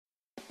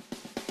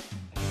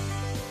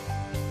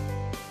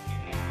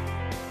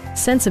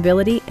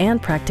Sensibility and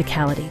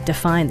practicality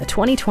define the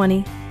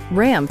 2020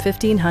 Ram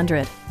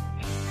 1500.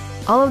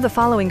 All of the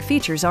following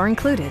features are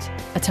included: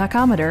 a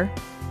tachometer,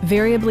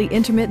 variably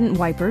intermittent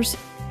wipers,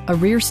 a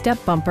rear step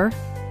bumper,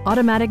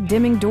 automatic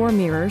dimming door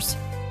mirrors,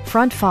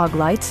 front fog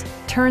lights,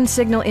 turn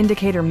signal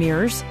indicator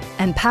mirrors,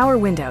 and power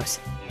windows.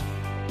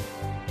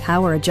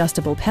 Power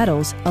adjustable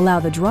pedals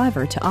allow the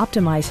driver to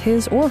optimize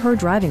his or her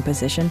driving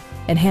position,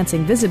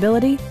 enhancing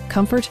visibility,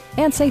 comfort,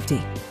 and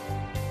safety.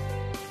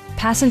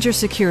 Passenger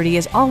security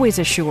is always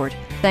assured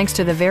thanks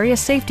to the various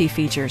safety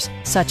features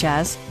such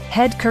as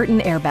head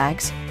curtain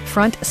airbags,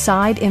 front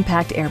side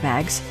impact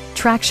airbags,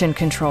 traction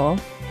control,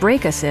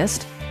 brake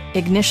assist,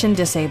 ignition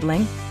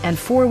disabling, and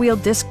four-wheel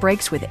disc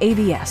brakes with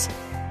ABS.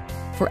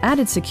 For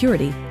added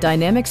security,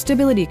 dynamic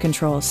stability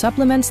control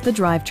supplements the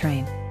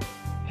drivetrain.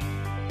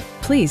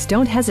 Please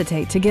don't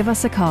hesitate to give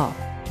us a call.